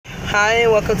Hi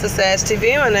and welcome to Sash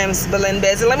TV. My name is Belinda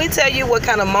Bezzi. Let me tell you what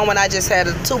kind of moment I just had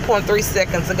 2.3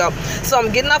 seconds ago. So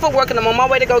I'm getting off of work and I'm on my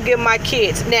way to go get my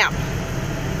kids. Now,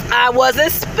 I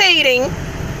wasn't speeding.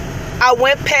 I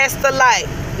went past the light.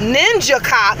 Ninja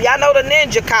cop, y'all know the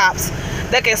ninja cops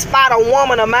that can spot a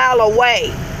woman a mile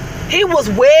away. He was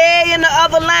way in the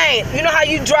other lane. You know how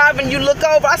you drive and you look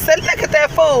over? I said, look at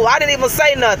that fool. I didn't even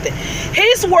say nothing.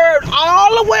 He swerved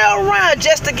all the way around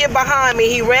just to get behind me.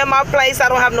 He ran my place. I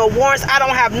don't have no warrants. I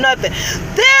don't have nothing.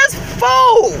 This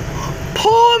fool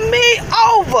pulled me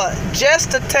over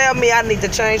just to tell me I need to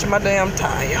change my damn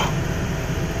tire.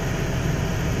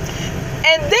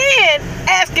 And then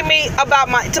asking me about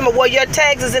well, your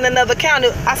tags is in another county.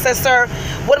 I said, sir,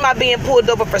 what am I being pulled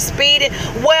over for speeding?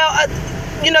 Well,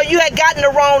 you had gotten the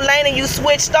wrong lane and you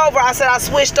switched over. I said I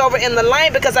switched over in the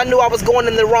lane because I knew I was going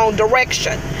in the wrong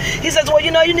direction. He says, well,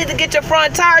 you need to get your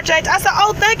front tire changed. I said,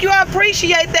 oh, thank you. I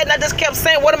appreciate that. And I just kept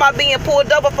saying, what am I being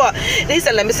pulled over for? And he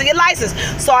said, let me see your license.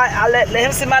 So I let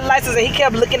him see my license, and he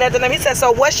kept looking at the name. He said,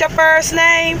 so what's your first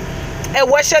name? And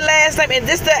what's your last name? And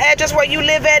this the address where you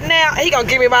live at now? He gonna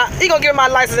give me my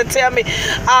license and tell me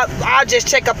I'll just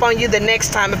check up on you the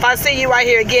next time. If I see you right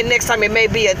here again next time, it may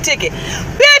be a ticket.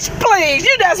 Bitch, please,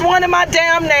 you just wanted my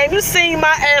damn name. You seen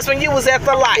my ass when you was at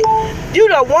the light. You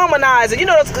the womanizer. You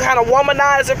know those kind of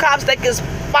womanizer cops that can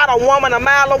spot a woman a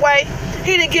mile away?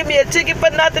 He didn't give me a ticket for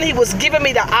nothing. He was giving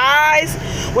me the eyes.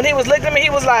 When he was looking at me, he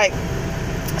was like,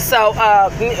 so,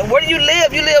 where do you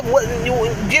live? You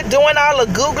doing all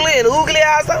the googly and oogly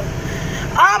eyes?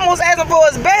 I almost asked him for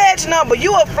his badge number.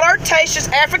 You a flirtatious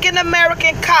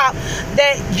African-American cop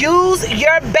that use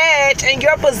your badge and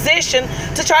your position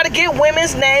to try to get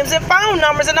women's names and phone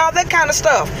numbers and all that kind of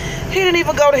stuff. He didn't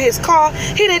even go to his car.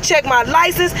 He didn't check my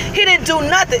license. He didn't do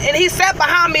nothing. And he sat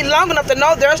behind me long enough to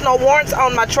know there's no warrants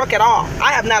on my truck at all.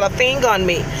 I have not a thing on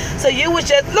me. So you was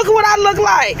just, look at what I look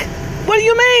like. What do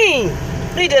you mean?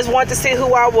 He just wanted to see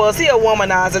who I was. He a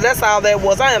womanizer. That's all that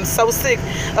was. I am so sick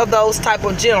of those type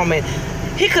of gentlemen.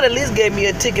 He could at least gave me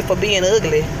a ticket for being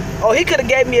ugly. Or he could have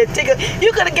gave me a ticket.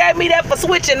 You could have gave me that for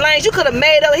switching lanes. You could have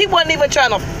made up. He wasn't even trying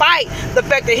to fight the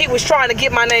fact that he was trying to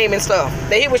get my name and stuff.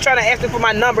 That he was trying to ask me for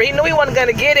my number. He knew he wasn't going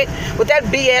to get it with that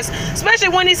BS. Especially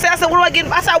when he said, I said, what do I get?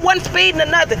 I said, I wasn't speeding or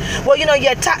nothing. Well,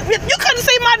 your tire. You couldn't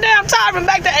see my damn tire from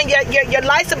back there. And your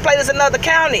license plate is another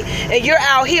county. And you're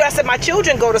out here. I said, my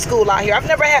children go to school out here.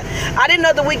 I didn't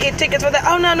know that we get tickets for that.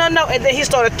 Oh, no. And then he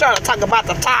started trying to talk about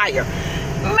the tire.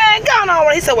 Man, go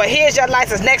on. He said, well, here's your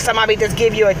license. Next time I may just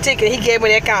give you a ticket. He gave me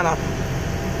that kind of,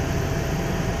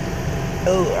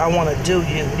 oh, I want to do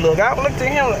you. Look, I looked at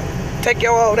him, take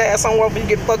your old ass somewhere before you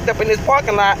get fucked up in this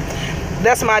parking lot.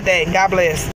 That's my day. God bless.